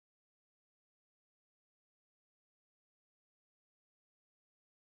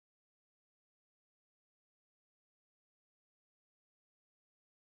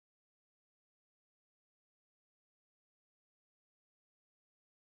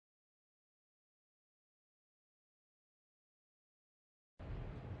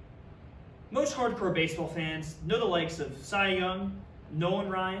Most hardcore baseball fans know the likes of Cy Young, Nolan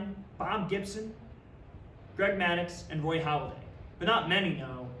Ryan, Bob Gibson, Greg Maddux, and Roy Halladay, but not many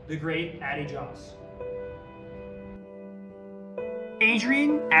know the great Addie Joss.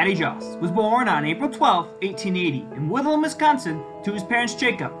 Adrian Addie Joss was born on April 12, 1880 in Woodland, Wisconsin to his parents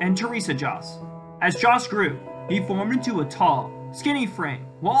Jacob and Teresa Joss. As Joss grew, he formed into a tall, skinny frame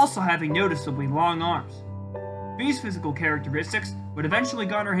while also having noticeably long arms. These physical characteristics would eventually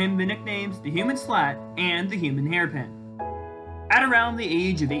garner him the nicknames the Human Slat and the Human Hairpin. At around the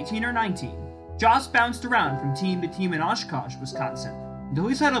age of 18 or 19, Joss bounced around from team to team in Oshkosh, Wisconsin, until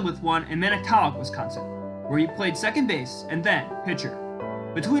he settled with one in Manitowoc, Wisconsin, where he played second base and then pitcher.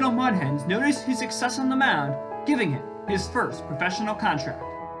 The Toledo Mudhens noticed his success on the mound, giving him his first professional contract.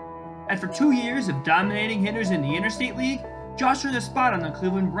 After 2 years of dominating hitters in the Interstate League, Joss earned a spot on the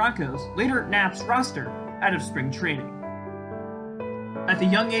Cleveland Broncos, later Knapp's roster, out of spring training. At the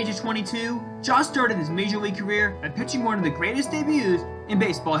young age of 22, Joss started his major league career by pitching one of the greatest debuts in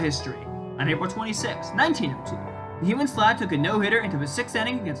baseball history. On April 26, 1902, the Human Slat took a no-hitter into the 6th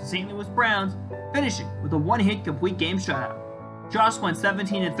inning against the St. Louis Browns, finishing with a one-hit complete game shutout. Joss went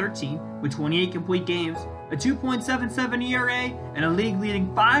 17-13 with 28 complete games, a 2.77 ERA, and a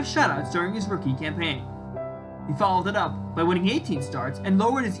league-leading 5 shutouts during his rookie campaign. He followed it up by winning 18 starts and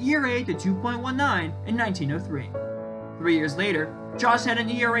lowered his ERA to 2.19 in 1903. 3 years later, Joss had an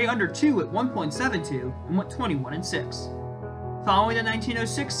ERA under 2 at 1.72 and went 21-6. Following the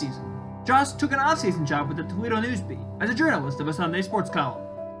 1906 season, Joss took an off-season job with the Toledo News-Beat as a journalist of a Sunday sports column.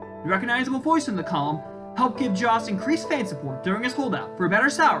 The recognizable voice in the column helped give Joss increased fan support during his holdout for a better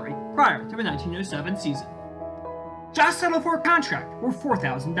salary prior to the 1907 season. Joss settled for a contract worth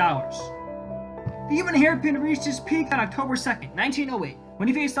 $4,000. The Human Hairpin reached his peak on October 2, 1908, when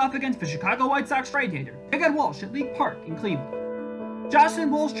he faced off against the Chicago White Sox right-hander Ted Walsh at League Park in Cleveland. Joss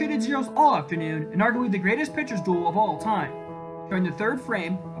and Walsh traded zeros all afternoon in arguably the greatest pitcher's duel of all time. During the third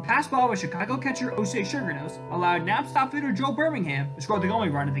frame, a pass ball by Chicago catcher Osei Sugarnose allowed Knapp's top hitter Joe Birmingham to score the only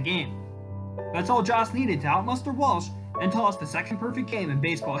run of the game. That's all Joss needed to outmuster Walsh and toss the second perfect game in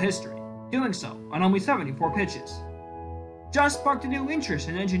baseball history, doing so on only 74 pitches. Joss sparked a new interest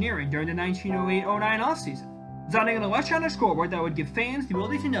in engineering during the 1908-09 offseason, designing an electronic scoreboard that would give fans the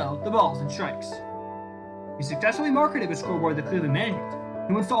ability to know the balls and strikes. He successfully marketed the scoreboard to Cleveland management,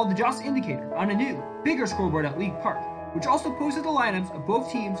 who installed the Joss indicator on a new, bigger scoreboard at League Park, which also posted the lineups of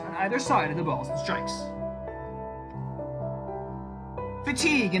both teams on either side of the balls and strikes.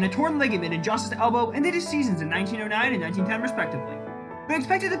 Fatigue and a torn ligament in Joss's elbow ended his seasons in 1909 and 1910 respectively, but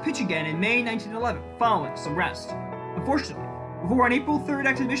expected to pitch again in May 1911 following some rest. Unfortunately, before an April 3rd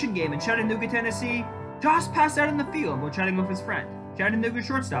exhibition game in Chattanooga, Tennessee, Joss passed out in the field while chatting with his friend, Chattanooga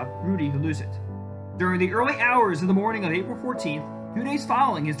shortstop Rudy Halusit. During the early hours of the morning of April 14th, 2 days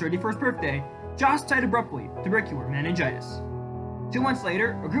following his 31st birthday, Joss died abruptly of tubercular meningitis. 2 months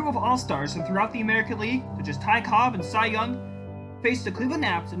later, a group of all-stars from throughout the American League, such as Ty Cobb and Cy Young, faced the Cleveland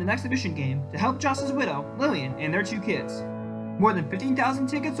Knaps in an exhibition game to help Joss's widow, Lillian, and their 2 kids. More than 15,000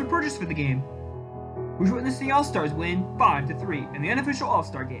 tickets were purchased for the game, which witnessed the All-Stars win 5-3 in the unofficial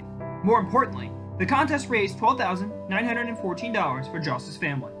All-Star game. More importantly, the contest raised $12,914 for Joss's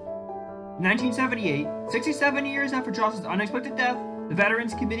family. In 1978, 67 years after Joss's unexpected death, the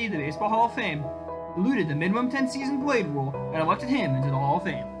Veterans Committee of the Baseball Hall of Fame diluted the minimum 10-season played rule and elected him into the Hall of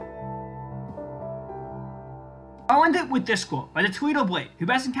Fame. I'll end it with this quote by the Toledo Blade, who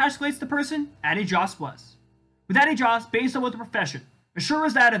best encapsulates the person Addie Joss was. With Addie Joss, baseball was a profession, as sure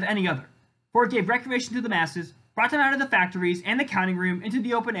as that of any other, for it gave recreation to the masses, brought them out of the factories and the counting room into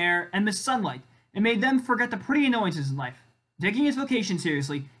the open air and the sunlight, and made them forget the pretty annoyances in life. Taking his vocation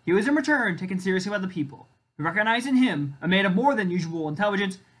seriously, he was in return taken seriously by the people, who recognized in him a man of more than usual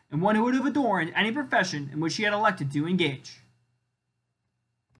intelligence and one who would have adorned any profession in which he had elected to engage.